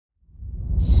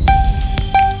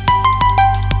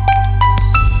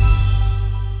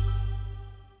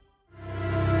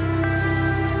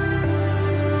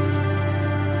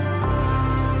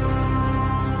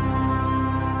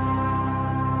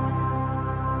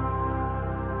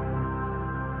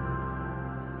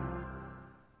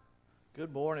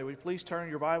Good morning. Will you please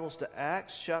turn your Bibles to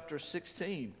Acts chapter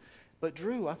 16? But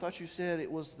Drew, I thought you said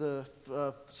it was the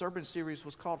sermon series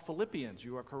was called Philippians.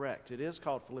 You are correct. It is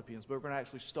called Philippians, but we're going to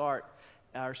actually start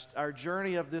our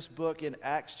journey of this book in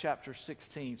Acts chapter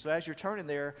 16. So as you're turning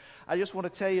there, I just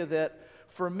want to tell you that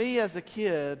for me as a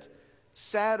kid,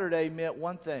 Saturday meant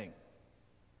one thing: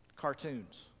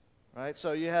 cartoons. Right?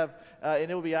 So you have, and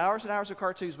it will be hours and hours of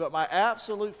cartoons, but my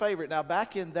absolute favorite, now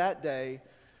back in that day,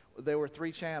 there were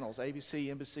three channels: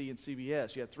 ABC, NBC, and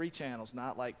CBS. You had three channels,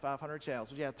 not like 500 channels.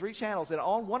 But you had three channels, and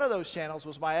on one of those channels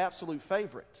was my absolute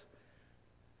favorite.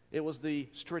 It was the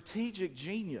strategic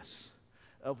genius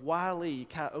of Wile E.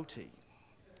 Coyote.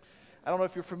 I don't know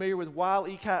if you're familiar with Wile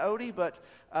E. Coyote, but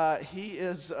he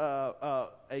is a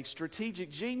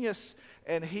strategic genius,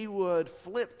 and he would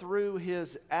flip through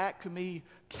his Acme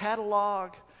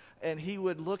catalog, and he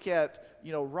would look at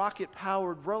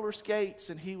rocket-powered roller skates,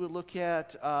 and he would look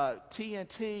at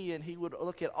TNT, and he would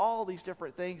look at all these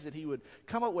different things, and he would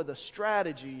come up with a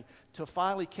strategy to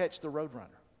finally catch the Roadrunner.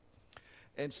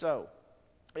 And so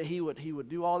he would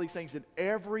do all these things, and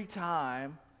every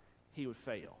time he would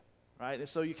fail. Right? And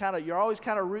so you're always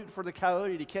kind of rooting for the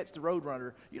Coyote to catch the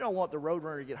Roadrunner. You don't want the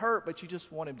Roadrunner to get hurt, but you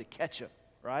just want him to catch him.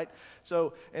 Right?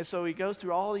 So he goes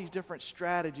through all these different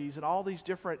strategies and all these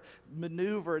different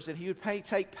maneuvers, and he would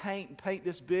take paint and paint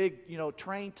this big,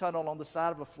 train tunnel on the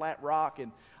side of a flat rock,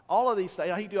 and all of these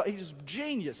things. He's just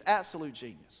genius, absolute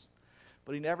genius.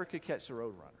 But he never could catch the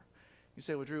Roadrunner. You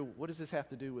say, well, Drew, what does this have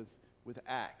to do with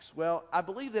Acts? Well, I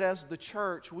believe that as the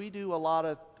church, we do a lot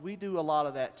of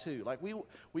that too. Like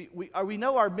we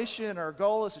know our mission, our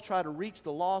goal is to try to reach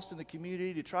the lost in the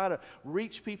community, to try to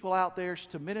reach people out there,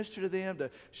 to minister to them, to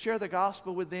share the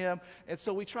gospel with them. And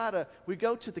so we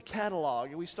go to the catalog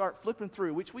and we start flipping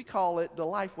through, which we call it the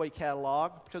Lifeway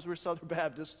catalog because we're Southern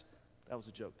Baptist. That was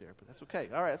a joke there, but that's okay.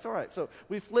 All right, that's all right. So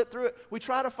we flip through it. We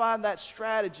try to find that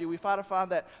strategy. We try to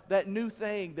find that new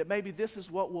thing that maybe this is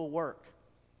what will work.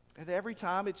 And every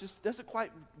time it just doesn't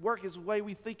quite work as the way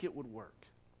we think it would work.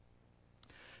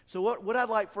 So what I'd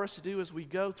like for us to do as we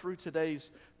go through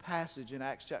today's passage in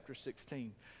Acts chapter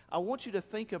 16, I want you to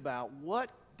think about, what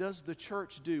does the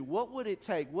church do? What would it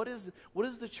take? What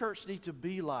does the church need to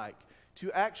be like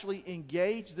to actually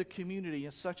engage the community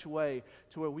in such a way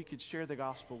to where we could share the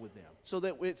gospel with them, so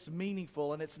that it's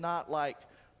meaningful and it's not like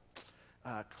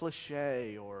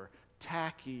cliche or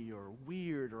tacky or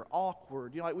weird or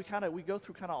awkward. We go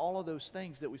through kind of all of those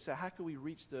things that we say, how can we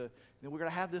reach we're going to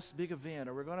have this big event,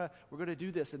 or we're going to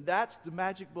do this, and that's the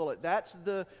magic bullet. That's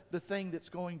the thing that's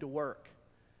going to work.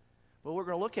 Well, we're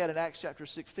going to look at in Acts chapter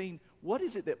 16, what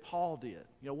is it that Paul did?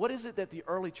 What is it that the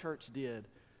early church did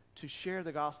to share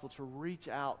the gospel, to reach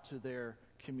out to their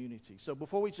community? So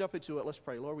before we jump into it, let's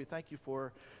pray. Lord, we thank you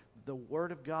for the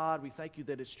Word of God. We thank you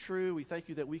that it's true. We thank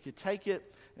you that we could take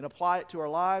it and apply it to our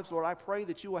lives. Lord, I pray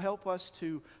that you will help us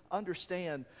to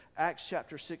understand Acts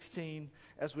chapter 16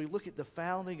 as we look at the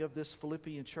founding of this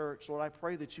Philippian church. Lord, I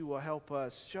pray that you will help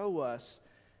us, show us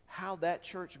how that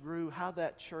church grew, how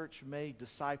that church made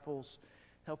disciples.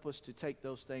 Help us to take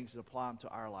those things and apply them to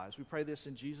our lives. We pray this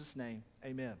in Jesus' name.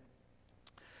 Amen.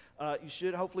 You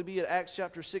should hopefully be at Acts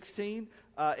chapter 16.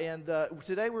 And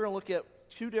today we're going to look at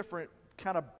two different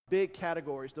kind of big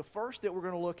categories. The first that we're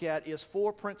going to look at is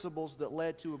 4 principles that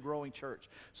led to a growing church.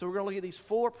 So we're going to look at these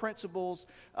 4 principles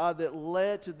that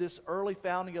led to this early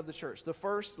founding of the church. The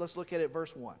first, let's look at it,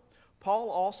 verse 1. Paul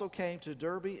also came to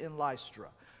Derbe and Lystra.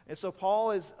 And so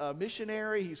Paul is a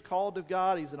missionary, he's called of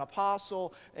God, he's an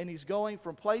apostle, and he's going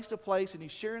from place to place, and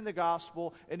he's sharing the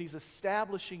gospel, and he's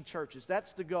establishing churches.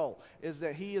 That's the goal, is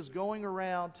that he is going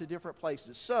around to different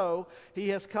places. So he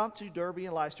has come to Derbe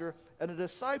and Lystra, and a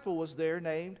disciple was there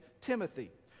named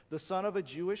Timothy, the son of a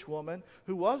Jewish woman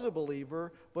who was a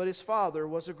believer, but his father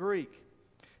was a Greek.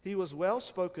 He was well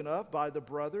spoken of by the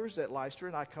brothers at Lystra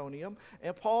and Iconium,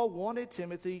 and Paul wanted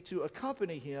Timothy to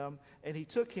accompany him, and he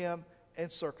took him and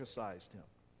circumcised him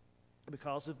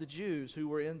because of the Jews who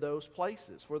were in those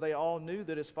places, for they all knew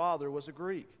that his father was a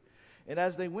Greek. And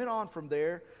as they went on from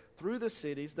there through the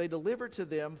cities, they delivered to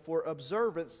them for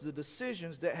observance the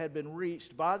decisions that had been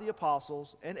reached by the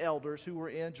apostles and elders who were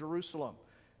in Jerusalem.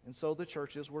 And so the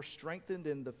churches were strengthened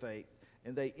in the faith,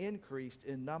 and they increased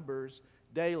in numbers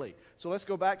daily. So let's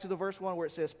go back to the verse 1 where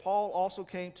it says, Paul also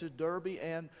came to Derbe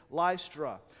and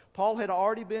Lystra. Paul had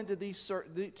already been to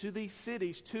these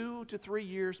cities 2 to 3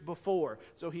 years before.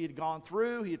 So he had gone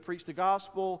through, he had preached the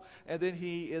gospel, and then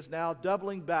he is now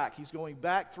doubling back. He's going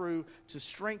back through to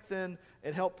strengthen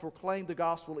and help proclaim the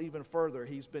gospel even further.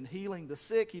 He's been healing the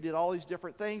sick, he did all these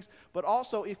different things. But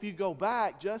also, if you go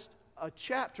back just a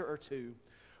chapter or two,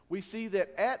 we see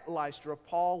that at Lystra,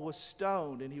 Paul was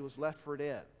stoned and he was left for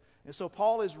dead. And so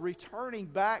Paul is returning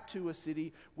back to a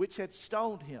city which had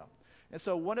stoned him. And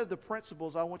so one of the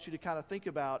principles I want you to kind of think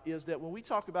about is that when we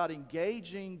talk about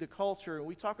engaging the culture and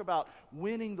we talk about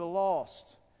winning the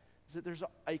lost, is that there's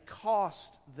a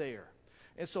cost there.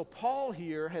 And so Paul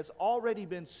here has already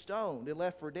been stoned and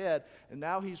left for dead, and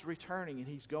now he's returning and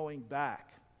he's going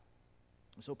back.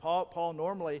 And so Paul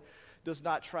normally does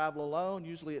not travel alone.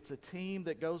 Usually it's a team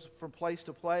that goes from place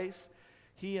to place.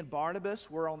 He and Barnabas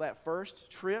were on that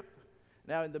first trip.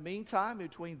 Now in the meantime,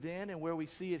 between then and where we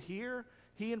see it here,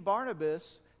 he and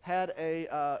Barnabas had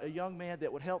a young man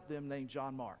that would help them named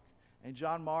John Mark. And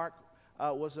John Mark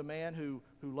was a man who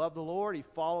loved the Lord. He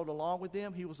followed along with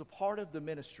them. He was a part of the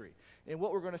ministry. And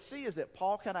what we're going to see is that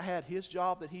Paul kind of had his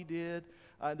job that he did.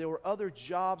 There were other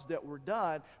jobs that were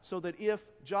done, so that if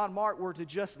John Mark were to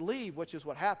just leave, which is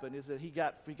what happened, is that he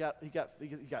got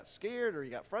scared, or he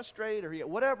got frustrated, or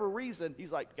whatever reason,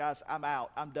 he's like, guys, I'm out,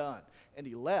 I'm done, and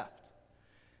he left.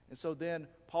 And so then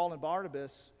Paul and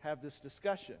Barnabas have this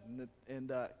discussion,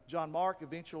 and John Mark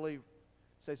eventually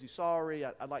says he's sorry.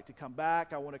 I'd like to come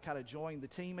back. I want to kind of join the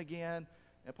team again.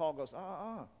 And Paul goes,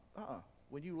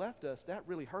 when you left us, that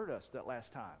really hurt us that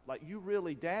last time. Like, you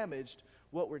really damaged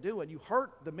what we're doing. You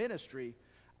hurt the ministry.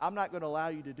 I'm not going to allow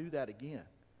you to do that again.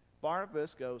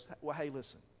 Barnabas goes, well, hey,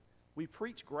 listen, we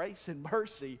preach grace and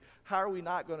mercy. How are we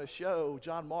not going to show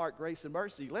John Mark grace and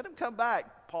mercy? Let him come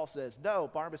back. Paul says, no.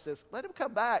 Barnabas says, let him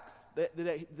come back.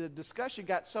 The discussion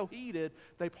got so heated,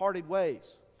 they parted ways.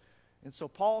 And so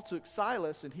Paul took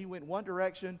Silas, and he went one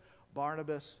direction.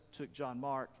 Barnabas took John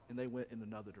Mark, and they went in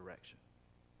another direction.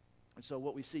 And so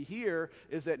what we see here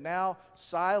is that now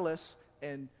Silas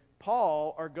and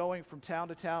Paul are going from town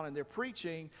to town, and they're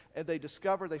preaching, and they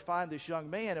find this young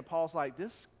man, and Paul's like,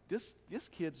 this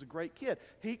kid's a great kid.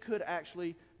 He could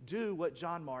actually do what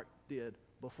John Mark did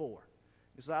before.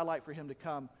 And so I'd like for him to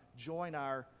come join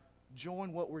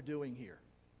what we're doing here.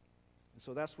 And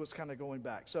so that's what's kind of going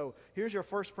back. So here's your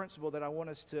first principle that I want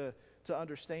us to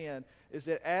understand, is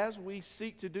that as we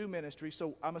seek to do ministry,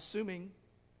 so I'm assuming,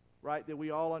 right, that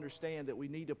we all understand that we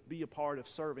need to be a part of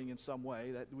serving in some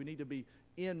way, that we need to be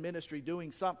in ministry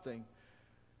doing something.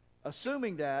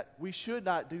 Assuming that, we should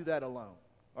not do that alone.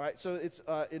 All right, so it's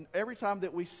in every time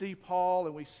that we see Paul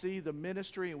and we see the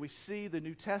ministry and we see the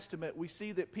New Testament, we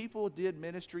see that people did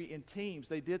ministry in teams.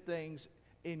 They did things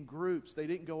in groups. They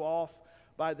didn't go off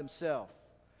by themselves.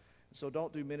 So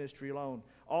don't do ministry alone.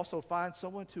 Also, find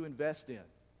someone to invest in.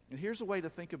 And here's a way to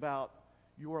think about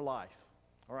your life.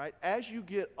 All right, as you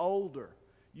get older,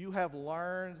 you have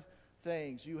learned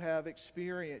things, you have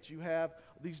experience, you have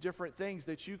these different things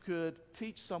that you could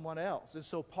teach someone else. And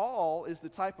so Paul is the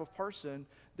type of person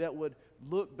that would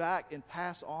look back and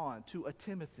pass on to a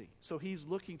Timothy. So he's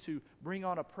looking to bring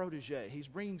on a protege. He's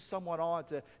bringing someone on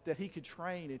that he could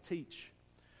train and teach.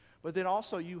 But then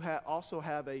also you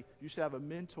should have a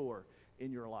mentor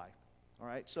in your life. All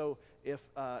right, so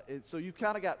so you've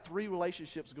kind of got three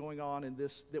relationships going on in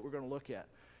this that we're going to look at.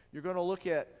 You're going to look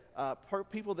at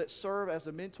people that serve as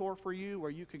a mentor for you,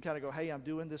 where you can kind of go, hey, I'm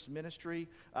doing this ministry.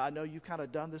 I know you've kind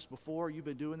of done this before. You've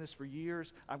been doing this for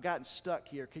years. I've gotten stuck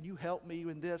here. Can you help me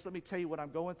in this? Let me tell you what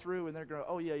I'm going through. And they're going,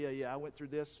 oh, yeah. I went through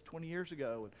this 20 years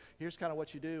ago. And here's kind of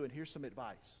what you do. And here's some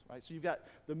advice. Right? So you've got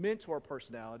the mentor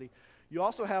personality. You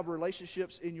also have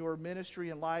relationships in your ministry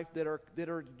and life that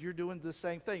are you're doing the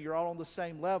same thing. You're all on the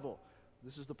same level.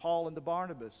 This is the Paul and the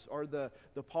Barnabas, or the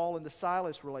Paul and the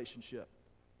Silas relationship.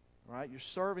 Right? You're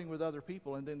serving with other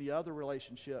people. And then the other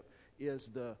relationship is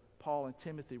the Paul and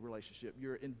Timothy relationship.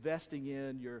 You're investing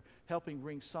in, you're helping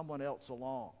bring someone else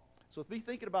along. So be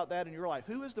thinking about that in your life.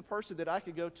 Who is the person that I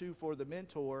could go to for the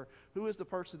mentor? Who is the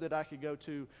person that I could go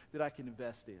to that I can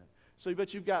invest in? So,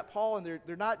 but you've got Paul, and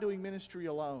they're not doing ministry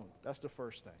alone. That's the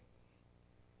first thing.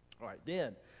 All right,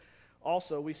 then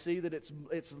also we see that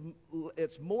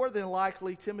it's more than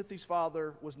likely Timothy's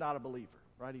father was not a believer.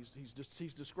 Right?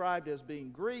 He's described as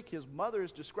being Greek. His mother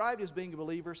is described as being a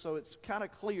believer, so it's kind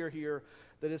of clear here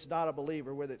that it's not a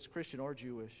believer, whether it's Christian or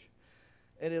Jewish.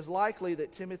 And it is likely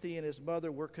that Timothy and his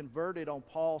mother were converted on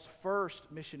Paul's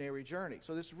first missionary journey.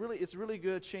 So it's a really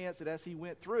good chance that as he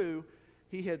went through,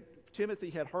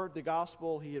 Timothy had heard the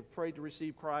gospel. He had prayed to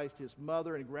receive Christ. His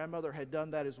mother and grandmother had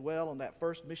done that as well on that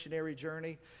first missionary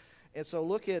journey. And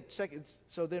so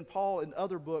so then Paul in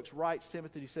other books writes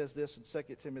Timothy, he says this in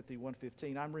 2 Timothy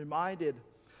 1:15, I'm reminded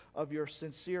of your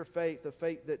sincere faith, the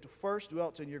faith that first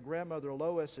dwelt in your grandmother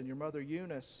Lois and your mother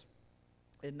Eunice,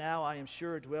 and now I am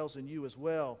sure dwells in you as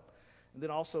well. And then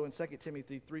also in 2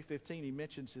 Timothy 3:15, he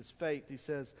mentions his faith. He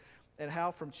says, and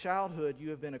how from childhood you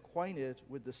have been acquainted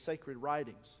with the sacred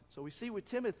writings. So we see with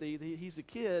Timothy, he's a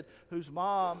kid whose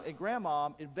mom and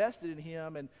grandmom invested in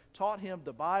him and taught him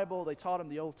the Bible. They taught him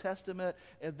the Old Testament.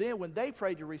 And then when they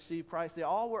prayed to receive Christ, they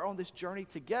all were on this journey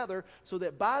together, so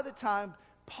that by the time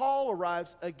Paul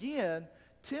arrives again,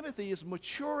 Timothy is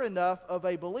mature enough of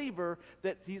a believer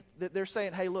that they're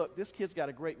saying, hey, look, this kid's got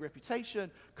a great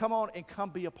reputation. Come on and come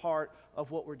be a part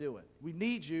of what we're doing. We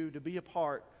need you to be a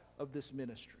part of this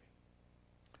ministry.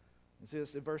 It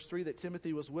says in verse 3 that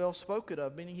Timothy was well spoken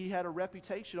of, meaning he had a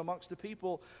reputation amongst the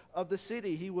people of the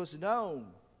city. He was known.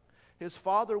 His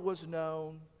father was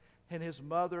known, and his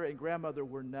mother and grandmother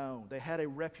were known. They had a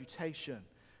reputation.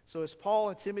 So as Paul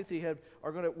and Timothy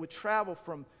would travel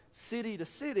from city to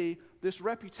city, this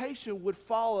reputation would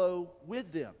follow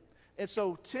with them. And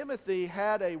so Timothy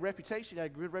had a reputation, had a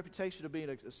good reputation of being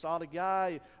a solid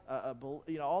guy,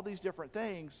 all these different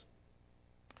things.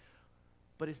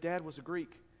 But his dad was a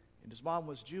Greek, and his mom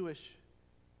was Jewish,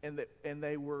 and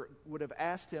they would have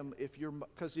asked him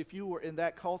because if you were in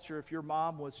that culture, if your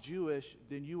mom was Jewish,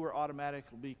 then you were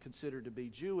automatically considered to be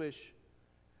Jewish.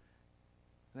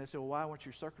 And they said, well, why weren't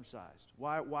you circumcised?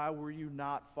 Why were you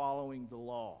not following the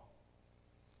law?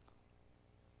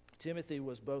 Timothy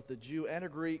was both a Jew and a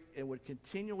Greek and would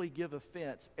continually give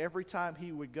offense every time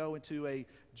he would go into a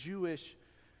Jewish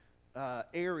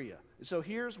area. So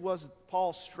was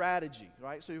Paul's strategy,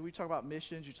 right? So we talk about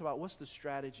missions, you talk about what's the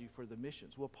strategy for the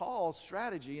missions. Well, Paul's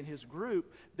strategy and his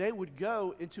group, they would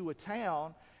go into a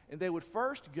town and they would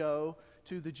first go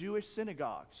to the Jewish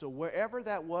synagogue. So wherever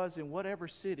that was in whatever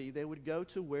city, they would go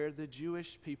to where the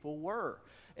Jewish people were.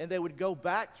 And they would go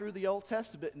back through the Old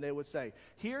Testament and they would say,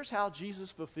 here's how Jesus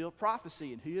fulfilled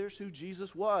prophecy, and here's who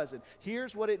Jesus was, and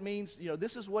here's what it means,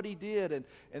 this is what he did,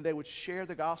 and they would share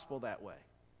the gospel that way.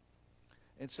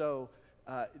 And so,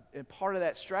 and part of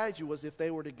that strategy was if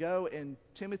they were to go and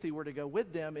Timothy were to go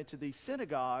with them into these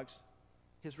synagogues,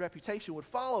 his reputation would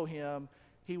follow him.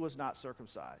 He was not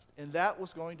circumcised. And that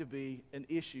was going to be an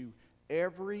issue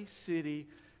every city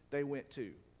they went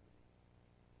to.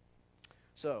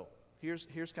 So, here's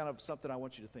kind of something I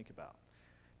want you to think about,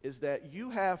 is that you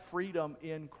have freedom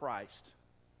in Christ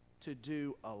to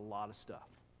do a lot of stuff,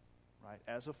 right?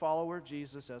 As a follower of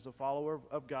Jesus, as a follower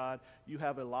of God, you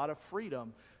have a lot of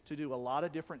freedom to do a lot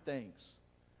of different things.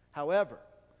 However,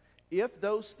 if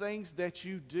those things that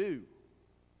you do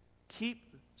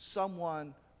keep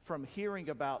someone from hearing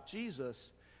about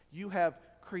Jesus, you have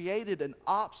created an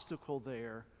obstacle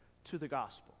there to the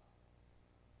gospel.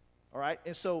 All right?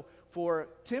 And so for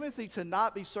Timothy to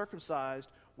not be circumcised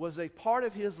was a part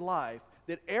of his life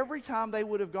that every time they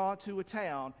would have gone to a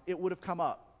town, it would have come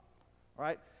up. All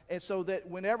right? And so that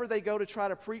whenever they go to try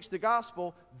to preach the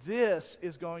gospel, this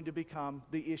is going to become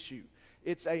the issue.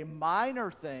 It's a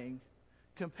minor thing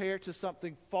compared to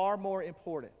something far more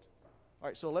important. All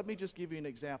right, so let me just give you an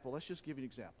example. Let's just give you an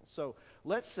example. So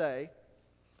let's say,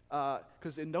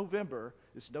 because in November,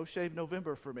 it's No Shave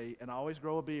November for me, and I always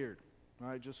grow a beard. All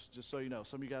right, just so you know.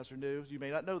 Some of you guys are new. You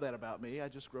may not know that about me. I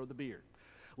just grow the beard.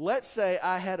 Let's say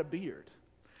I had a beard,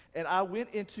 and I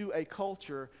went into a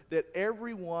culture that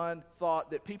everyone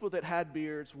thought that people that had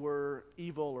beards were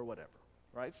evil or whatever.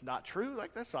 Right? It's not true.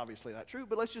 Like, that's obviously not true,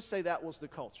 but let's just say that was the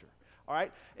culture. All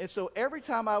right? And so every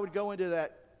time I would go into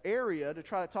that area to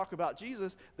try to talk about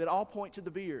Jesus, that I'll point to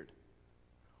the beard.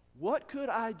 What could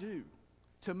I do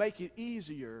to make it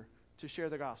easier to share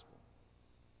the gospel?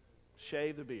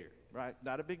 Shave the beard, right?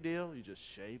 Not a big deal. You just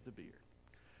shave the beard.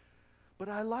 But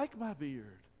I like my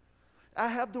beard. I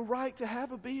have the right to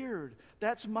have a beard.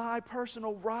 That's my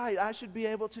personal right. I should be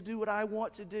able to do what I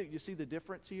want to do. You see the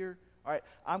difference here? All right,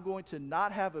 I'm going to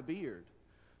not have a beard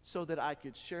so that I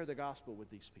could share the gospel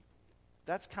with these people.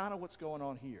 That's kind of what's going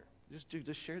on here.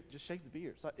 Just shave the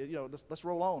beard. Let's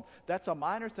roll on. That's a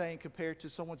minor thing compared to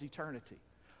someone's eternity.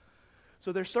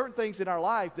 So there's certain things in our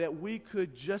life that we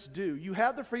could just do. You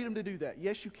have the freedom to do that.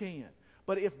 Yes, you can.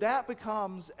 But if that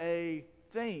becomes a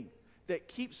thing that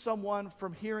keeps someone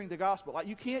from hearing the gospel, like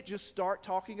you can't just start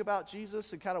talking about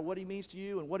Jesus and kind of what he means to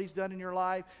you and what he's done in your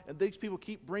life, and these people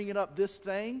keep bringing up this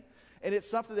thing, and it's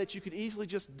something that you could easily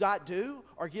just not do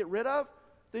or get rid of,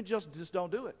 then just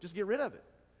don't do it. Just get rid of it.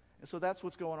 And so that's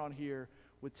what's going on here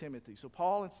with Timothy. So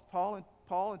Paul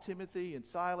and Timothy and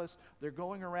Silas, they're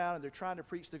going around and they're trying to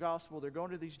preach the gospel. They're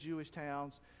going to these Jewish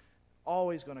towns.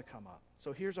 Always going to come up.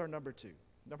 So here's our number two.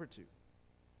 Number two,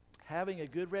 having a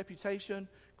good reputation,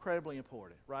 incredibly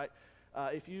important, right?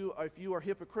 If you are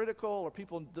hypocritical or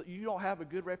you don't have a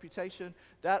good reputation,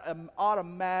 that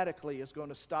automatically is going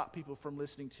to stop people from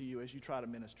listening to you as you try to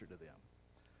minister to them.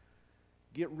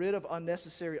 Get rid of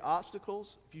unnecessary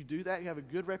obstacles. If you do that, you have a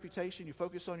good reputation. You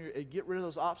focus on get rid of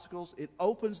those obstacles. It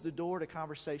opens the door to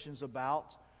conversations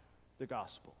about the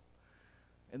gospel.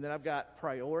 And then I've got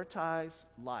prioritize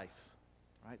life.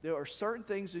 Right? There are certain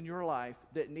things in your life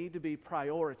that need to be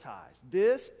prioritized.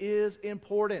 This is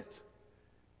important.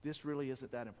 This really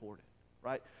isn't that important,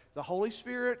 right? The Holy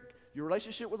Spirit, your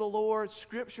relationship with the Lord,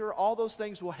 Scripture, all those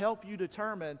things will help you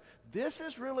determine this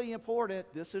is really important,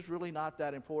 this is really not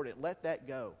that important. Let that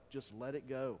go. Just let it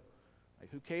go. Like,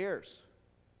 who cares?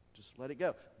 Just let it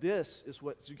go. This is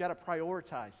what, you got to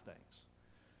prioritize things.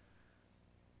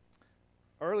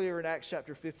 Earlier in Acts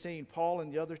chapter 15, Paul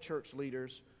and the other church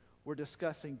leaders were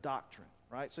discussing doctrine,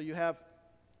 right? So you have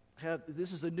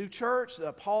this is a new church.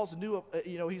 Paul's new,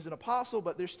 he's an apostle,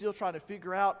 but they're still trying to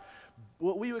figure out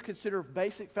what we would consider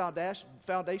basic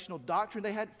foundational doctrine.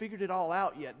 They hadn't figured it all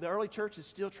out yet. The early church is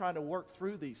still trying to work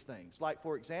through these things. Like,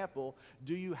 for example,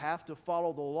 do you have to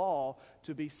follow the law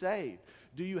to be saved?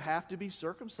 Do you have to be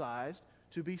circumcised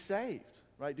to be saved?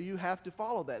 Right? Do you have to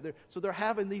follow that? So they're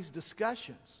having these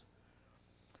discussions.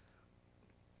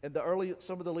 And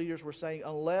some of the leaders were saying,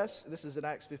 unless, this is in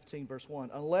Acts 15, verse 1,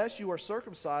 unless you are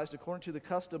circumcised according to the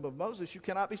custom of Moses, you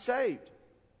cannot be saved.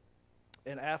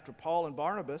 And after Paul and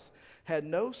Barnabas had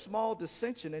no small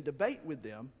dissension and debate with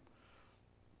them,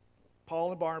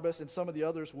 Paul and Barnabas and some of the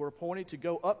others were appointed to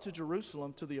go up to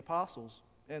Jerusalem to the apostles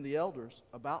and the elders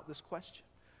about this question.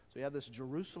 So you have this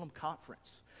Jerusalem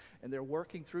conference, and they're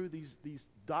working through these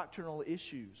doctrinal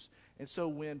issues. And so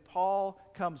when Paul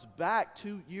comes back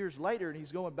 2 years later, and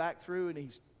he's going back through and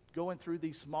he's going through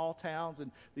these small towns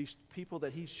and these people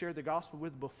that he's shared the gospel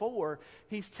with before,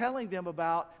 he's telling them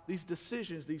about these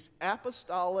decisions, these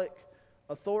apostolic,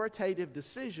 authoritative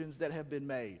decisions that have been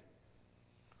made.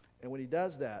 And when he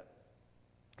does that,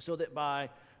 so that by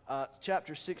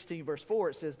chapter 16, verse 4,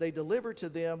 it says, they delivered to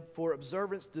them for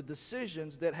observance the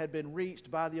decisions that had been reached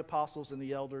by the apostles and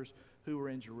the elders who were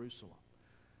in Jerusalem.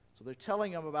 So they're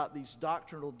telling them about these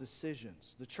doctrinal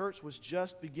decisions. The church was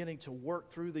just beginning to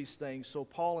work through these things, so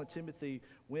Paul and Timothy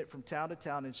went from town to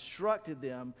town, instructed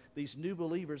them, these new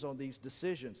believers, on these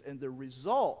decisions. And the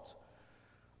result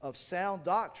of sound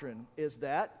doctrine is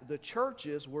that the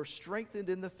churches were strengthened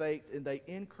in the faith and they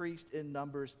increased in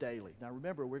numbers daily. Now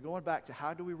remember, we're going back to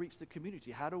how do we reach the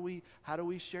community? How do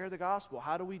we share the gospel?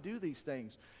 How do we do these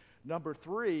things? Number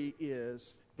 3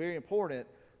 is very important.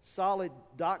 Solid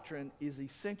doctrine is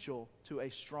essential to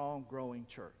a strong, growing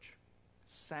church.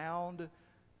 Sound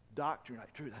doctrine.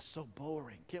 Like, Drew, that's so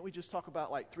boring. Can't we just talk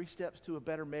about like 3 steps to a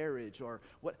better marriage or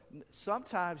what?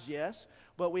 Sometimes, yes,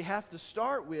 but we have to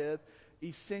start with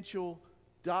essential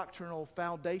doctrinal,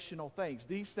 foundational things.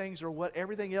 These things are what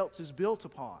everything else is built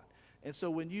upon. And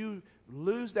so when you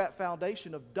lose that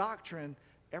foundation of doctrine,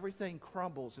 everything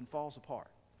crumbles and falls apart.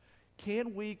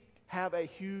 Can we have a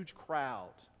huge crowd?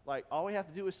 Like, all we have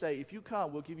to do is say, if you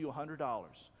come, we'll give you $100.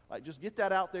 Like, just get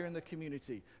that out there in the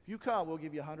community. If you come, we'll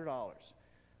give you $100.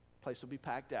 Place will be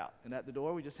packed out. And at the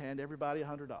door, we just hand everybody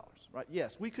 $100. Right?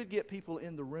 Yes, we could get people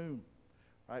in the room.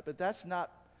 Right? But that's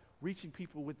not reaching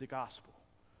people with the gospel.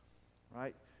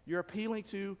 Right? You're appealing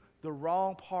to the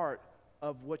wrong part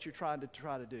of what you're trying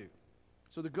to do.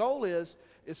 So the goal is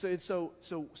so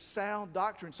sound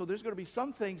doctrine. So there's going to be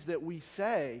some things that we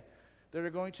say that are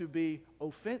going to be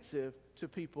offensive to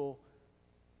people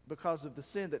because of the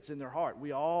sin that's in their heart.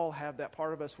 We all have that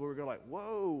part of us where we're going like,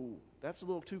 whoa, that's a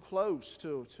little too close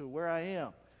to where I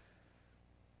am.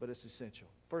 But it's essential.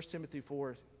 1 Timothy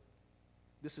 4,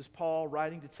 this is Paul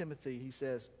writing to Timothy. He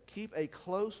says, keep a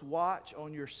close watch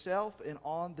on yourself and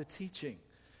on the teaching.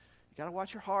 You got to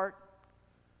watch your heart.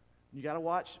 You got to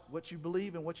watch what you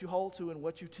believe and what you hold to and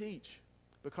what you teach,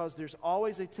 because there's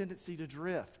always a tendency to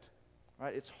drift.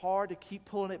 Right? It's hard to keep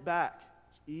pulling it back.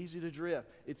 It's easy to drift.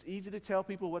 It's easy to tell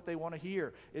people what they want to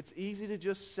hear. It's easy to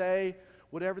just say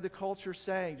whatever the culture's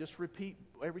saying. Just repeat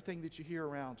everything that you hear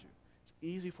around you. It's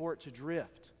easy for it to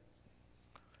drift.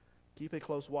 Keep a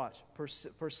close watch.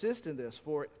 Persist in this,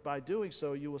 for by doing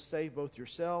so you will save both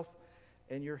yourself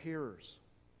and your hearers.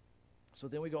 So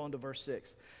then we go on to verse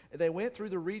 6. And they went through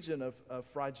the region of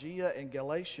Phrygia and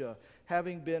Galatia,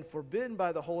 having been forbidden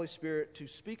by the Holy Spirit to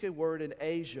speak a word in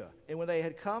Asia. And when they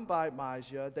had come by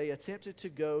Mysia, they attempted to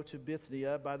go to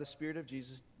Bithynia by the Spirit of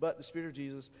Jesus, but the Spirit of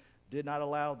Jesus did not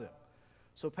allow them.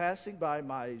 So passing by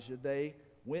Mysia, they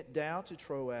went down to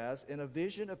Troas, and a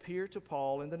vision appeared to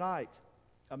Paul in the night.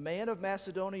 A man of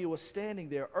Macedonia was standing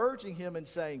there, urging him and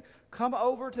saying, "Come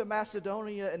over to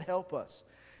Macedonia and help us."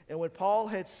 And when Paul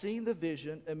had seen the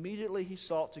vision, immediately he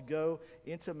sought to go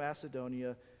into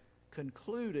Macedonia,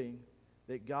 concluding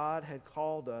that God had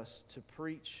called us to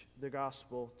preach the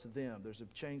gospel to them. There's a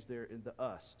change there in the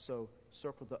us. So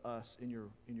circle the us in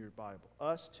your Bible.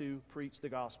 Us to preach the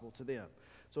gospel to them.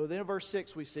 So then in verse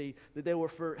 6 we see that they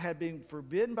had been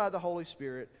forbidden by the Holy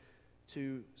Spirit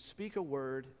to speak a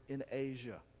word in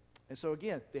Asia. And so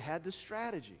again, they had this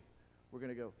strategy. We're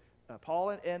going to go. Paul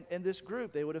and this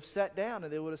group, they would have sat down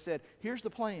and they would have said, here's the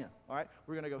plan. All right,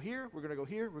 we're going to go here, we're going to go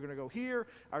here, we're going to go here.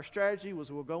 Our strategy was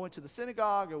we'll go into the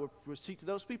synagogue and we'll speak to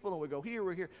those people and we'll go here,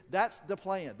 we're here. That's the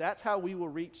plan. That's how we will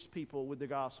reach people with the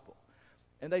gospel.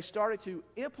 And they started to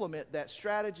implement that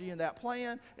strategy and that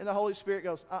plan, and the Holy Spirit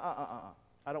goes, I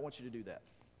don't want you to do that.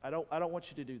 I don't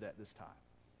want you to do that this time.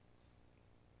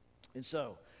 And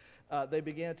so they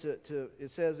began to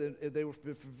it says they were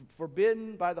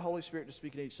forbidden by the Holy Spirit to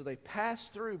speak in English. So they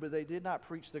passed through, but they did not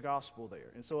preach the gospel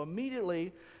there. And so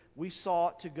immediately we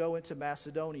sought to go into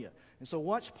Macedonia. And so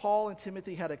once Paul and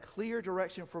Timothy had a clear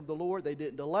direction from the Lord, they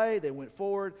didn't delay, they went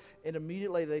forward, and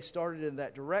immediately they started in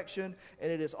that direction.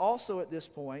 And it is also at this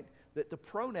point that the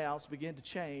pronouns begin to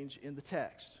change in the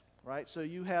text, right? So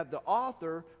you have the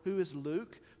author, who is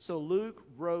Luke. So Luke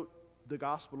wrote the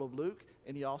Gospel of Luke,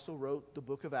 and he also wrote the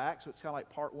book of Acts. So it's kind of like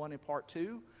part 1 and part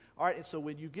 2. All right, and so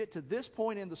when you get to this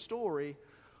point in the story,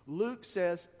 Luke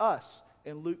says us,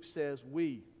 and Luke says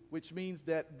we, which means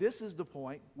that this is the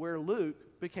point where Luke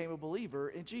became a believer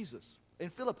in Jesus, in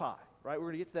Philippi, right? We're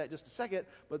going to get to that in just a second,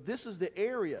 but this is the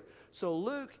area. So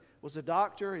Luke was a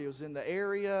doctor. He was in the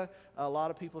area. A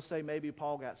lot of people say maybe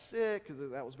Paul got sick,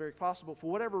 because that was very possible. For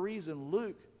whatever reason,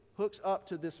 Luke hooks up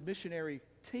to this missionary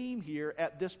team here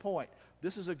at this point.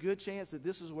 This is a good chance that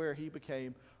this is where he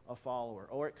became a follower.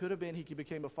 Or it could have been he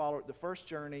became a follower at the first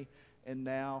journey, and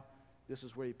now this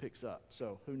is where he picks up.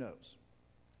 So who knows?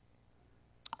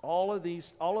 All of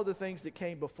the things that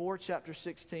came before chapter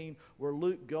 16 were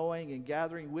Luke going and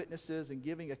gathering witnesses and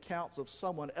giving accounts of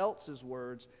someone else's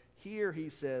words. Here he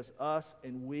says us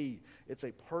and we. It's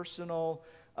a personal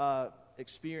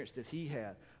experience that he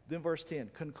had. Then verse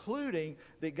 10, concluding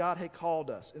that God had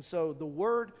called us. And so the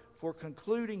word for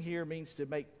concluding here means to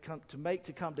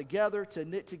come together, to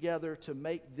knit together, to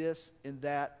make this and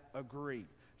that agree.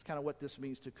 It's kind of what this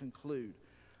means to conclude.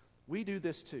 We do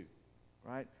this too,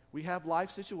 right? We have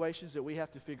life situations that we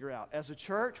have to figure out. As a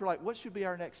church, we're like, what should be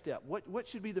our next step? What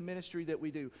should be the ministry that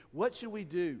we do? What should we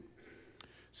do?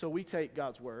 So we take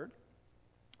God's word,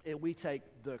 and we take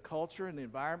the culture and the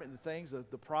environment and the things,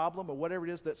 the problem or whatever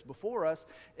it is that's before us,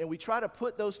 and we try to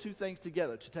put those two things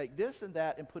together, to take this and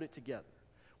that and put it together.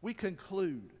 We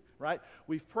conclude, right?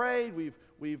 We've prayed,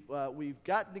 we've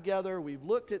gotten together, we've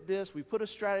looked at this, we've put a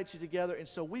strategy together, and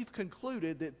so we've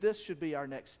concluded that this should be our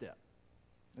next step.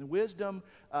 And wisdom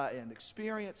and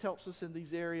experience helps us in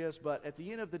these areas, but at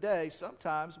the end of the day,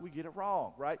 sometimes we get it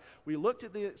wrong, right? We looked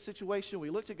at the situation, we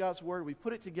looked at God's word, we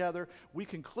put it together, we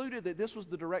concluded that this was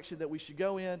the direction that we should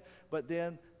go in, but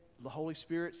then the Holy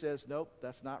Spirit says, nope,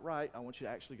 that's not right. I want you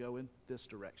to actually go in this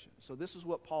direction. So this is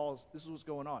what's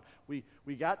going on.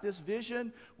 We got this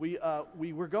vision. We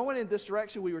were going in this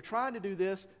direction. We were trying to do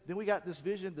this. Then we got this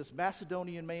vision, this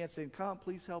Macedonian man saying, come,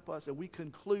 please help us. And we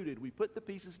concluded, we put the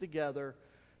pieces together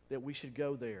that we should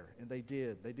go there. And they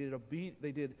did. They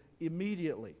did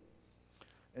immediately.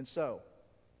 And so,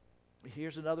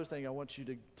 here's another thing I want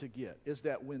you to get, is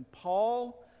that when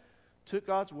Paul took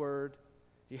God's word,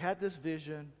 he had this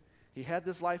vision, he had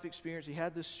this life experience, he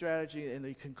had this strategy, and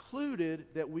he concluded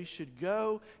that we should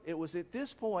go. It was at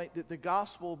this point that the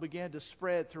gospel began to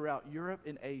spread throughout Europe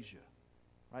and Asia.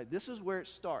 Right? This is where it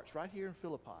starts, right here in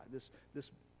Philippi.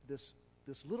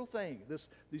 This little thing,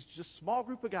 these just small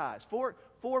group of guys,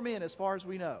 four men as far as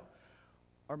we know,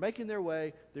 are making their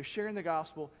way, they're sharing the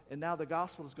gospel, and now the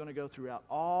gospel is going to go throughout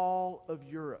all of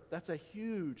Europe. That's a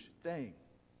huge thing.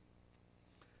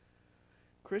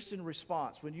 Christian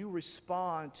response, when you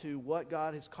respond to what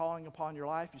God is calling upon your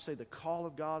life, you say, the call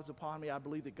of God is upon me, I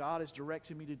believe that God is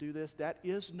directing me to do this. That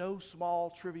is no small,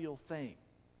 trivial thing.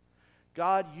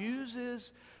 God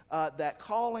uses that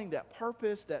calling, that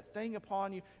purpose, that thing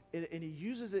upon you, and he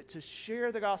uses it to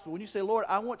share the gospel. When you say, Lord,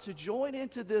 I want to join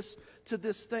into this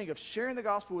thing of sharing the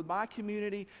gospel with my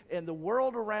community and the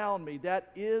world around me,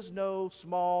 that is no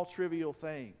small, trivial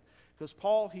thing. Because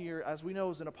Paul here, as we know,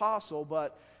 is an apostle,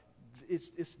 but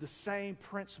it's the same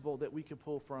principle that we can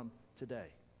pull from today.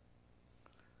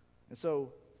 And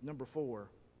so, number 4,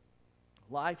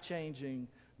 life-changing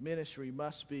ministry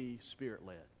must be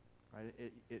Spirit-led.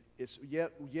 Right?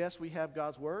 Yes, we have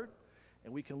God's Word,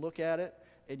 and we can look at it.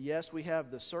 And yes, we have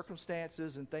the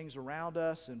circumstances and things around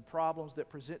us and problems that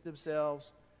present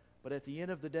themselves. But at the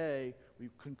end of the day, we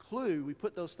conclude, we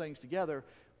put those things together.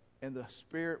 and the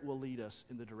Spirit will lead us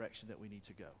in the direction that we need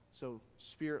to go. So,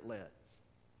 Spirit-led.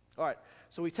 All right,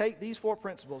 so we take these 4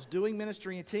 principles, doing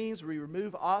ministry in teams, we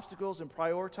remove obstacles and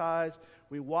prioritize,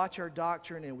 we watch our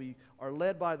doctrine, and we are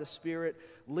led by the Spirit,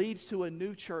 leads to a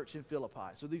new church in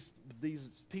Philippi. So these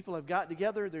people have gotten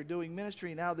together, they're doing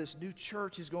ministry, and now this new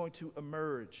church is going to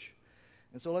emerge.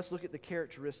 And so let's look at the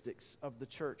characteristics of the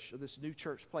church, of this new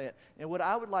church plant. And what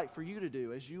I would like for you to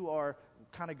do as you are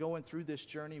kind of going through this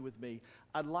journey with me,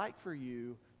 I'd like for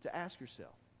you to ask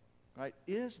yourself, right,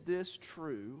 is this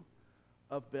true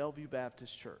of Bellevue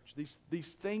Baptist Church?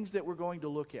 These things that we're going to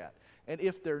look at. And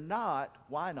if they're not,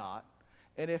 why not?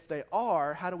 And if they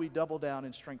are, how do we double down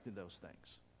and strengthen those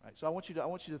things? Right? So I want you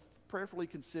to prayerfully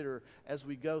consider as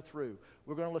we go through.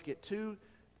 We're going to look at 2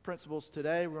 principles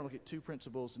today. We're going to look at 2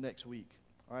 principles next week.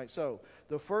 All right, so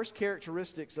the first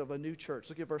characteristics of a new church.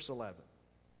 Look at verse 11.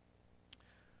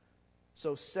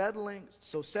 So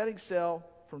setting sail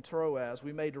from Troas,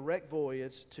 we made direct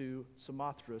voyage to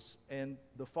Samothrace, and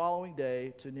the following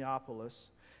day to Neapolis,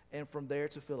 and from there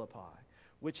to Philippi,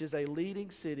 which is a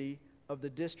leading city of the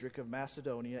district of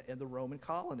Macedonia and the Roman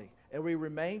colony. And we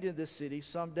remained in this city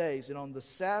some days, and on the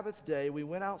Sabbath day we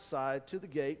went outside to the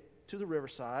gate, to the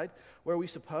riverside, where we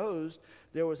supposed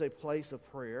there was a place of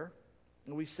prayer.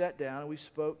 And we sat down and we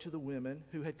spoke to the women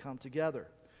who had come together.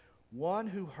 One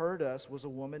who heard us was a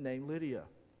woman named Lydia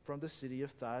from the city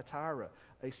of Thyatira,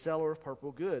 a seller of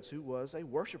purple goods, who was a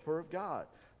worshiper of God.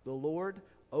 The Lord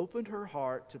opened her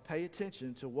heart to pay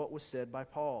attention to what was said by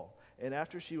Paul. And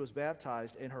after she was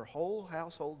baptized, and her whole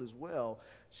household as well,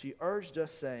 she urged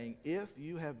us, saying, if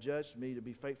you have judged me to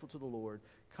be faithful to the Lord,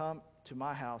 come to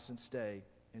my house and stay.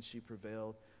 And she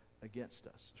prevailed against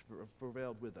us,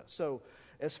 prevailed with us. So,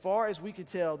 as far as we could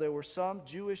tell, there were some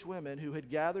Jewish women who had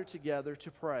gathered together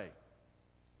to pray.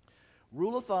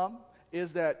 Rule of thumb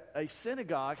is that a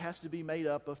synagogue has to be made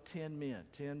up of 10 men,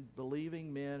 10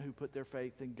 believing men who put their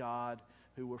faith in God,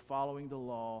 who were following the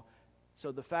law.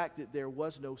 So the fact that there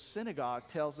was no synagogue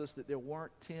tells us that there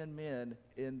weren't 10 men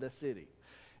in the city.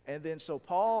 And then so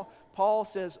Paul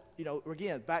says,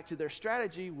 again, back to their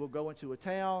strategy, we'll go into a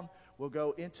town, we'll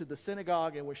go into the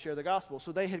synagogue, and we'll share the gospel.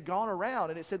 So they had gone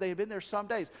around, and it said they had been there some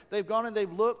days. They've gone and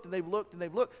they've looked, and they've looked, and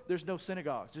they've looked. There's no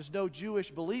synagogues. There's no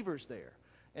Jewish believers there.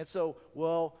 And so,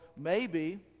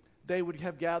 maybe they would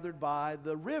have gathered by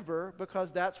the river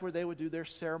because that's where they would do their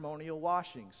ceremonial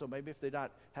washing. So maybe if they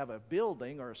don't have a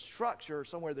building or a structure or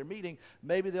somewhere they're meeting,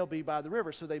 maybe they'll be by the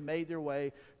river. So they made their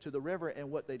way to the river, and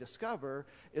what they discover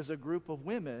is a group of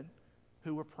women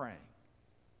who were praying.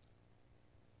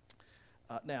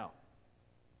 Now,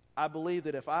 I believe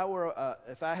that if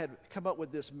I had come up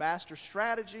with this master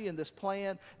strategy and this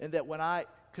plan, and that when I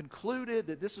concluded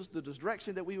that this is the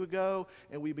direction that we would go,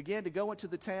 and we began to go into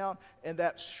the town, and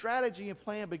that strategy and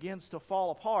plan begins to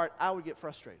fall apart, I would get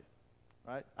frustrated,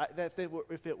 right?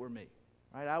 If it were me,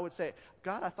 right? I would say,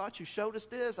 God, I thought you showed us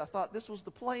this. I thought this was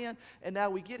the plan, and now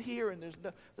we get here, and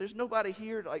there's nobody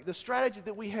here. Like, the strategy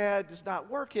that we had is not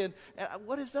working, and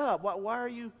what is up? Why are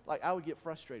you, I would get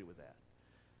frustrated with that.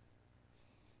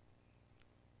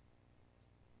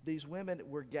 These women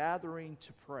were gathering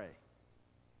to pray.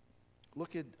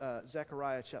 Look at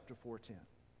Zechariah chapter 4:10.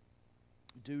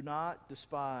 Do not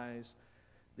despise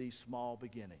these small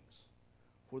beginnings,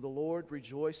 for the Lord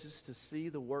rejoices to see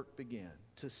the work begin,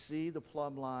 to see the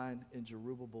plumb line in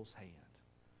Zerubbabel's hand.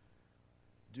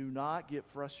 Do not get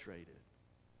frustrated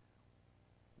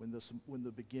when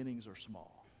the beginnings are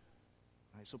small.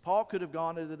 Right, so Paul could have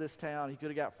gone into this town. He could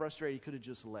have got frustrated. He could have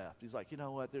just left. He's like, you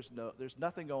know what? There's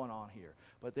nothing going on here.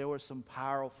 But there were some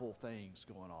powerful things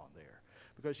going on there.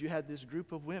 Because you had this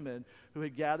group of women who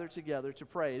had gathered together to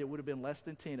pray. It would have been less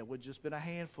than 10. It would have just been a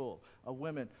handful of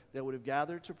women that would have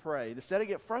gathered to pray. Instead of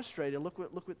get frustrated, look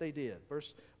what they did.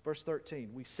 Verse 13.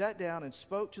 We sat down and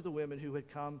spoke to the women who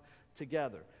had come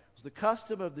together. It was the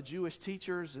custom of the Jewish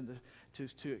teachers and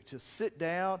to sit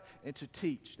down and to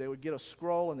teach. They would get a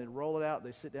scroll and they'd roll it out.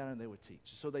 They'd sit down and they would teach.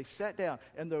 So they sat down.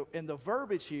 And the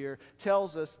verbiage here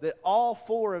tells us that all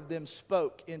 4 of them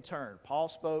spoke in turn. Paul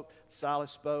spoke,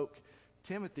 Silas spoke,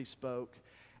 Timothy spoke,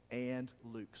 and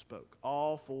Luke spoke.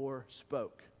 All 4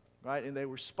 spoke, right? And they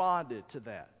responded to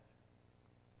that.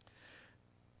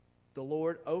 The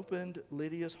Lord opened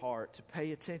Lydia's heart to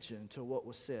pay attention to what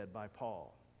was said by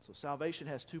Paul. So salvation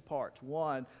has 2 parts.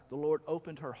 One, the Lord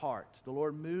opened her heart. The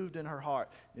Lord moved in her heart,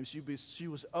 and she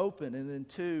was open. And then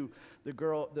 2,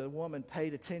 the woman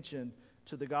paid attention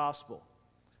to the gospel.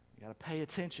 You got to pay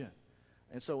attention.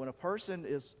 And so when a person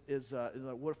is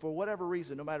for whatever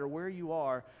reason, no matter where you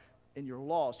are and you're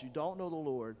lost, you don't know the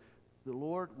Lord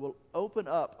will open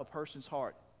up a person's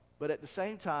heart. But at the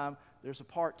same time, there's a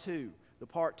part 2. The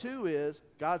part two is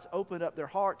God's opened up their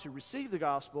heart to receive the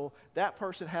gospel. That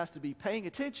person has to be paying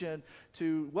attention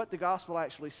to what the gospel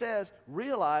actually says,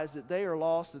 realize that they are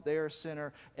lost, that they are a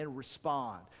sinner, and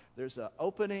respond. There's an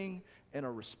opening and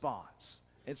a response.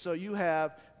 And so you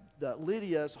have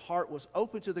Lydia's heart was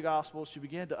open to the gospel. She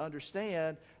began to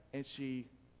understand, and she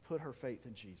put her faith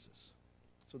in Jesus.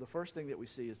 So the first thing that we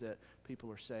see is that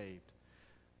people are saved.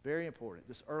 Very important.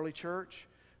 This early church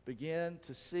began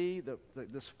to see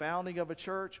this founding of a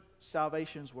church,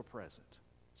 salvations were present.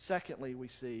 Secondly, we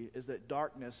see is that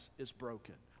darkness is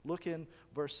broken. Look in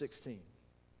verse 16.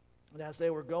 And as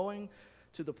they were going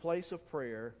to the place of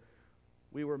prayer,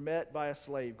 we were met by a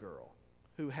slave girl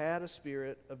who had a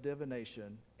spirit of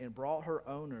divination and brought her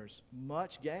owners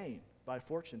much gain by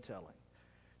fortune telling.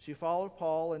 She followed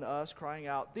Paul and us, crying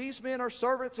out, "These men are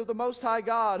servants of the Most High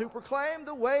God, who proclaim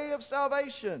the way of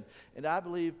salvation." And I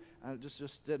believe,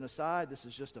 just an aside, this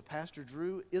is just a Pastor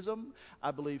Drew-ism.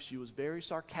 I believe she was very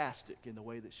sarcastic in the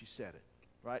way that she said it.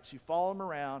 Right? She followed them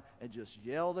around and just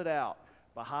yelled it out.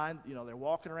 Behind, they're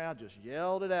walking around, just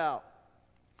yelled it out.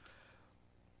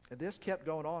 And this kept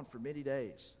going on for many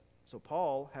days. So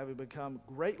Paul, having become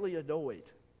greatly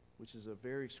annoyed, which is a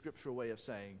very scriptural way of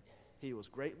saying he was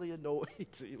greatly annoyed.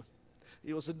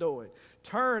 He was annoyed.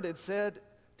 Turned and said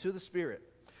to the Spirit,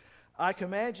 "I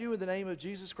command you in the name of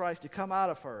Jesus Christ to come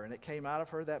out of her." And it came out of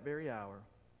her that very hour.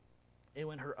 And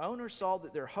when her owners saw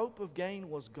that their hope of gain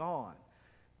was gone,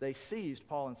 they seized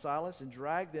Paul and Silas and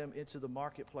dragged them into the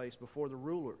marketplace before the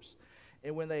rulers.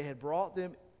 And when they had brought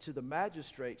them to the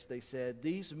magistrates, they said,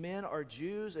 "These men are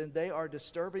Jews, and they are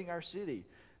disturbing our city."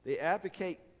 They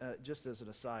advocate, just as an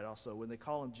aside also, when they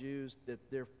call them Jews, that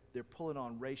they're pulling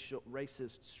on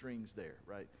racist strings there,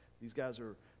 right? These guys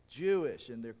are Jewish,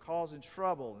 and they're causing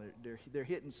trouble, and they're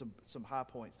hitting some high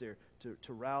points there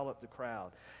to rile up the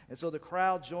crowd. And so the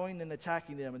crowd joined in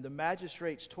attacking them, and the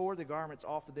magistrates tore the garments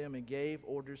off of them and gave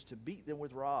orders to beat them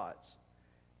with rods.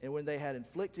 And when they had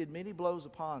inflicted many blows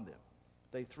upon them,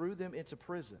 they threw them into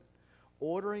prison,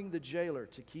 ordering the jailer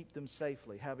to keep them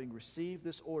safely. Having received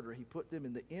this order, he put them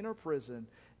in the inner prison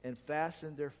and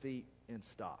fastened their feet in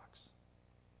stocks.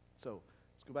 So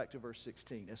let's go back to verse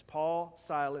 16. As Paul,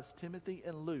 Silas, Timothy,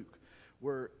 and Luke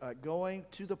were going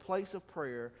to the place of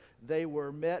prayer, they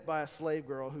were met by a slave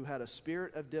girl who had a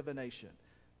spirit of divination.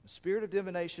 The spirit of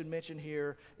divination mentioned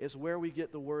here is where we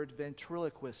get the word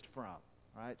ventriloquist from.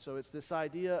 Right? So it's this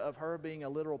idea of her being a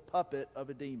literal puppet of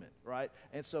a demon, right?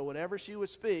 And so whenever she would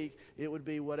speak, it would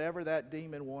be whatever that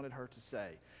demon wanted her to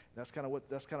say. That's kind of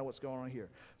what's going on here.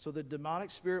 So the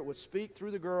demonic spirit would speak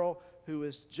through the girl, who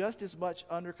is just as much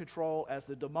under control as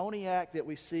the demoniac that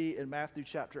we see in Matthew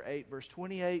chapter 8, verse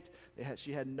 28.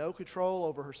 She had no control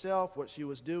over herself, what she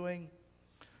was doing.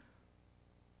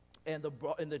 And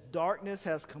the darkness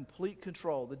has complete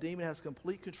control. The demon has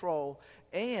complete control.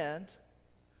 And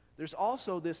there's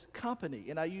also this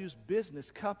company, and I use business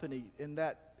company in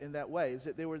that way, is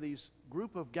that there were these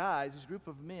group of guys, this group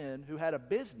of men who had a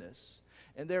business,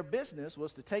 and their business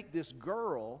was to take this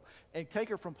girl and take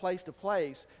her from place to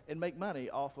place and make money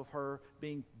off of her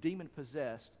being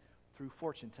demon-possessed through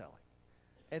fortune-telling.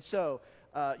 And so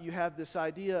you have this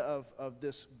idea of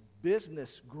this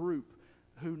business group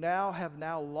who have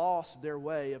lost their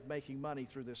way of making money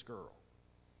through this girl.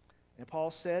 And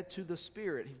Paul said to the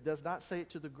Spirit, he does not say it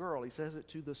to the girl, he says it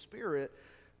to the Spirit,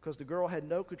 because the girl had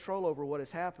no control over what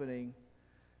is happening.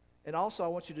 And also I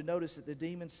want you to notice that the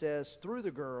demon says through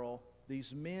the girl,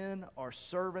 "These men are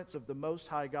servants of the Most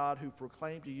High God who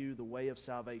proclaim to you the way of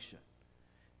salvation."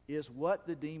 Is what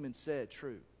the demon said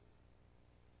true?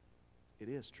 It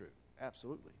is true,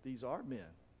 absolutely. These are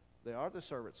men. They are the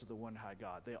servants of the one high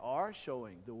God. They are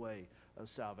showing the way of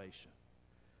salvation.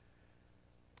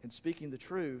 In speaking the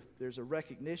truth, there's a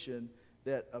recognition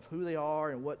of who they are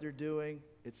and what they're doing.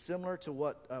 It's similar to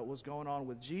what was going on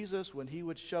with Jesus when he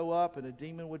would show up and a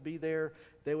demon would be there.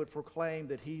 They would proclaim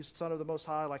that he's Son of the Most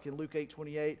High, like in Luke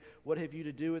 8:28. "What have you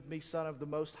to do with me, Son of the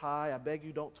Most High? I beg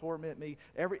you, don't torment me."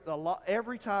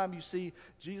 Every time you see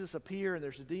Jesus appear and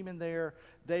there's a demon there,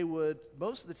 they would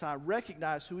most of the time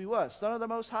recognize who he was. Son of the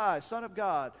Most High, Son of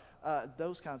God,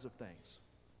 those kinds of things.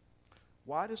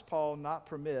 Why does Paul not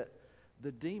permit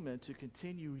the demon to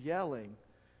continue yelling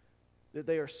that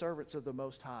they are servants of the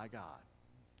Most High God?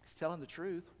 He's telling the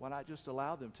truth. Why not just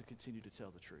allow them to continue to tell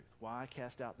the truth? Why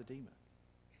cast out the demon?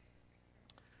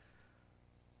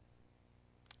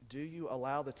 Do you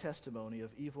allow the testimony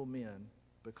of evil men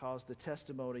because the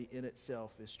testimony in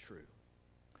itself is true?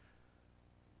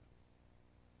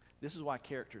 This is why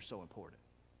character is so important.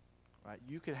 Right?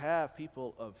 You could have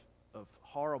people of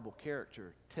horrible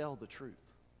character tell the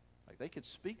truth. Like they could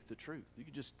speak the truth. You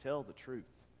could just tell the truth.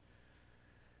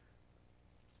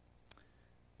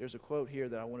 There's a quote here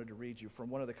that I wanted to read you from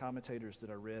one of the commentators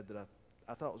that I read that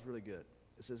I thought was really good.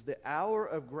 It says, "The hour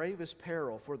of gravest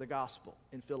peril for the gospel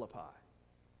in Philippi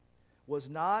was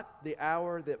not the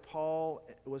hour that Paul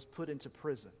was put into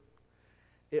prison.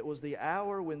 It was the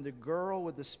hour when the girl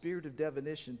with the spirit of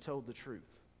divination told the truth.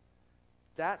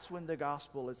 That's when the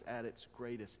gospel is at its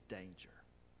greatest danger."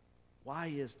 Why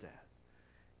is that?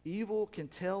 Evil can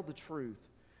tell the truth,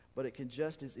 but it can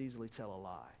just as easily tell a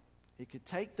lie. It could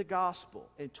take the gospel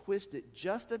and twist it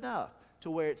just enough to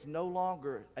where it's no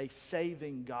longer a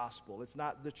saving gospel. It's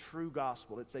not the true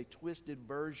gospel. It's a twisted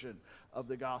version of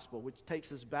the gospel, which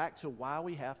takes us back to why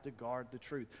we have to guard the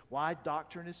truth, why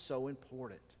doctrine is so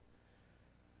important.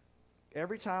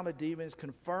 Every time a demon is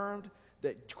confirmed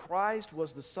that Christ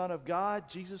was the Son of God,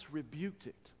 Jesus rebuked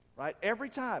it, right?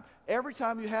 Every time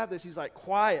you have this, he's like,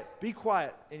 quiet, be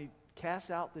quiet, and he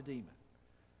casts out the demon.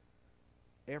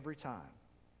 Every time.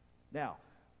 Now,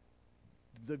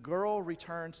 the girl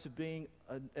returns to being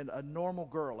a normal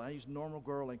girl. I use normal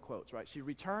girl in quotes, right? She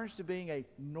returns to being a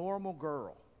normal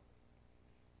girl.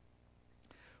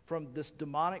 From this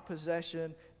demonic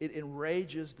possession, it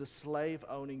enrages the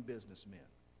slave-owning businessmen.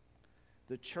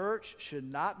 The church should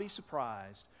not be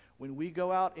surprised when we go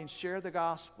out and share the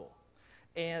gospel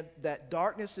and that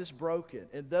darkness is broken,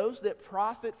 and those that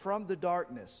profit from the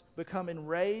darkness become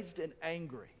enraged and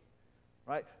angry.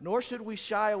 Right? Nor should we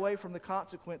shy away from the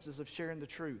consequences of sharing the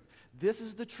truth. This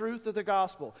is the truth of the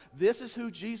gospel. This is who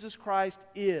Jesus Christ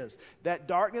is. That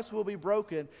darkness will be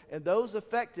broken, and those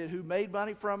affected who made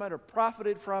money from it or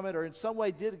profited from it or in some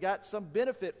way got some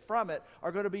benefit from it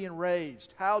are going to be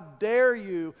enraged. How dare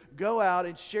you go out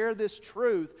and share this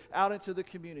truth out into the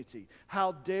community?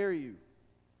 How dare you?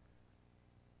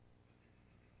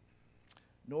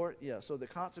 So the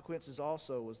consequences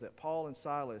also was that Paul and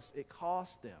Silas, it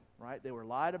cost them, right? They were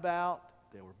lied about,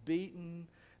 they were beaten,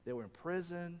 they were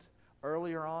imprisoned.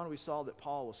 Earlier on, we saw that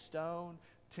Paul was stoned.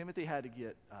 Timothy had to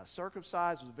get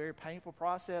circumcised. It was a very painful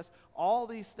process. All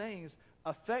these things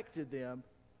affected them.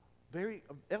 It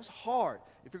was hard.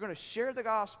 If you're going to share the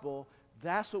gospel,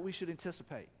 that's what we should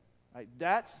anticipate. Right?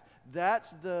 That's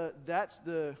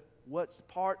what's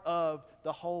part of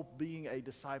the whole being a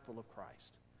disciple of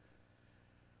Christ.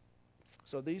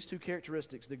 So these two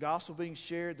characteristics, the gospel being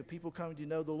shared, the people coming to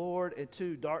know the Lord, and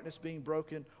two, darkness being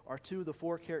broken, are two of the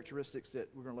four characteristics that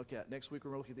we're going to look at. Next week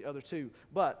we're going to look at the other two.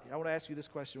 But I want to ask you this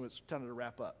question, which is kind of to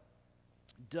wrap up.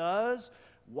 Does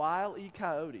Wile E.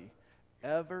 Coyote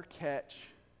ever catch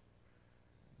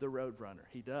the Roadrunner?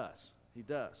 He does. He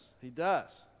does. He does.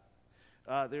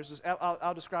 There's this.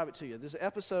 I'll describe it to you. There's an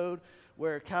episode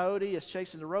where Coyote is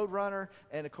chasing the Roadrunner,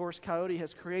 and of course Coyote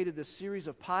has created this series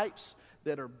of pipes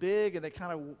that are big, and they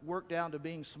kind of work down to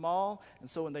being small. And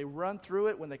so when they run through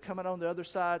it, when they come in on the other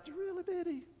side, they're really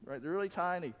bitty, right? They're really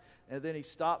tiny. And then he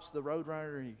stops the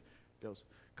Roadrunner, and he goes,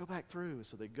 "Go back through."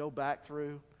 So they go back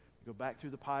through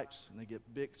the pipes, and they get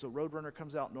big. So Roadrunner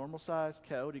comes out normal size,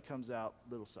 Coyote comes out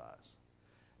little size.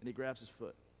 And he grabs his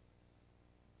foot.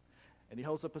 And he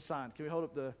holds up a sign. Can we hold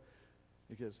up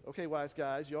he goes, "Okay, wise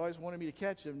guys, you always wanted me to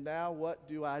catch him. Now what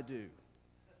do I do?"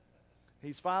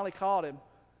 He's finally caught him,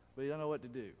 but he don't know what to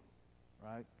do,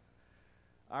 right?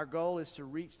 Our goal is to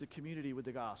reach the community with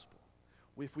the gospel.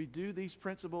 If we do these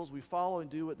principles, we follow and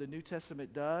do what the New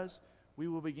Testament does, we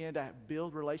will begin to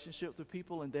build relationships with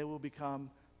people, and they will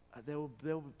become, they'll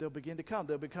begin to come.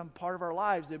 They'll become part of our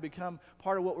lives. They'll become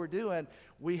part of what we're doing.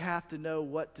 We have to know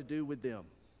what to do with them,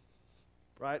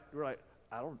 right? We're like,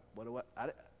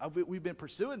 we've been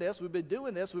pursuing this. We've been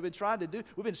doing this. We've been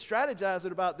we've been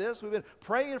strategizing about this. We've been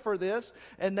praying for this.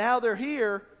 And now they're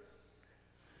here.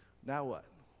 Now what?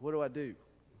 What do I do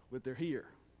with they're here?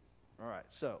 All right,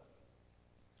 so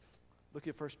look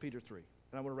at 1 Peter 3.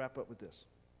 And I'm going to wrap up with this.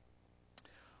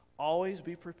 Always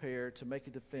be prepared to make a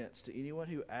defense to anyone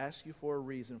who asks you for a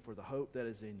reason for the hope that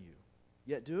is in you.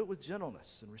 Yet do it with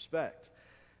gentleness and respect,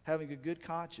 having a good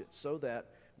conscience, so that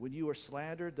when you are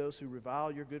slandered, those who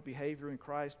revile your good behavior in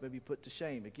Christ may be put to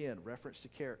shame. Again, reference to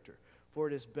character. For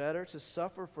it is better to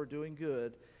suffer for doing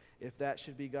good, if that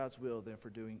should be God's will, than for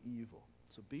doing evil.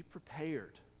 So be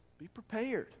prepared. Be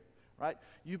prepared, right?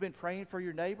 You've been praying for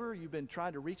your neighbor. You've been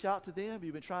trying to reach out to them.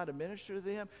 You've been trying to minister to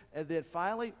them. And then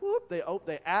finally,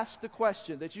 they ask the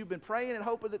question that you've been praying and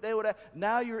hoping that they would ask.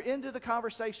 Now you're into the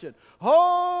conversation.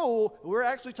 Oh, we're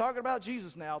actually talking about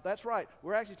Jesus now. That's right.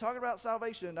 We're actually talking about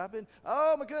salvation.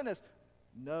 Oh my goodness.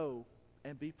 No,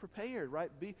 and be prepared,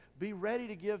 right? Be ready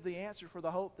to give the answer for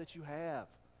the hope that you have.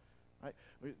 Right?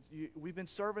 We've been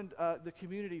serving the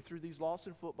community through these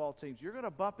Lawson football teams. You're going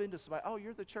to bump into somebody. Oh,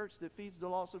 you're the church that feeds the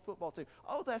Lawson football team.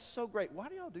 Oh, that's so great. Why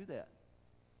do y'all do that?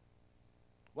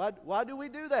 Why do we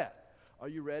do that? Are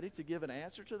you ready to give an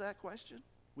answer to that question?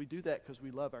 We do that because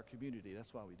we love our community.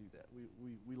 That's why we do that.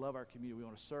 We love our community. We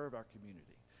want to serve our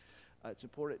community. It's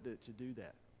important to do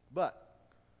that. But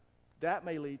that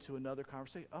may lead to another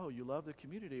conversation. Oh, you love the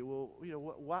community. Well,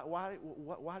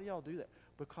 why do y'all do that?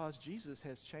 Because Jesus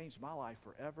has changed my life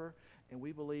forever, and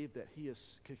we believe that he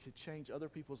could change other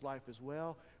people's life as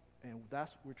well, and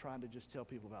that's what we're trying to just tell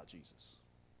people about Jesus.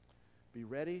 Be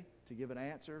ready to give an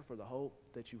answer for the hope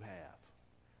that you have.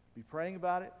 Be praying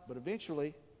about it, but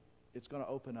eventually it's going to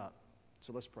open up.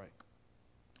 So let's pray.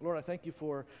 Lord, I thank you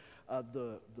for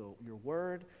your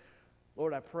word.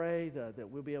 Lord, I pray that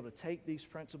we'll be able to take these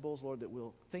principles, Lord, that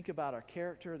we'll think about our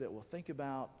character, that we'll think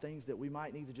about things that we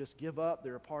might need to just give up.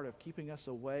 They're a part of keeping us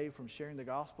away from sharing the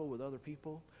gospel with other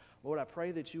people. Lord, I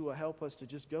pray that you will help us to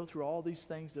just go through all these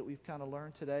things that we've kind of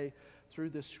learned today through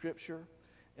this scripture.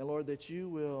 And Lord, that you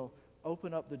will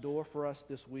open up the door for us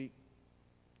this week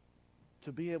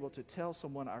to be able to tell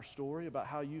someone our story about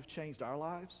how you've changed our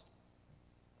lives.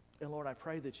 And Lord, I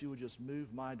pray that you would just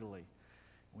move mightily.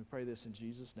 And we pray this in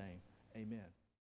Jesus' name. Amen.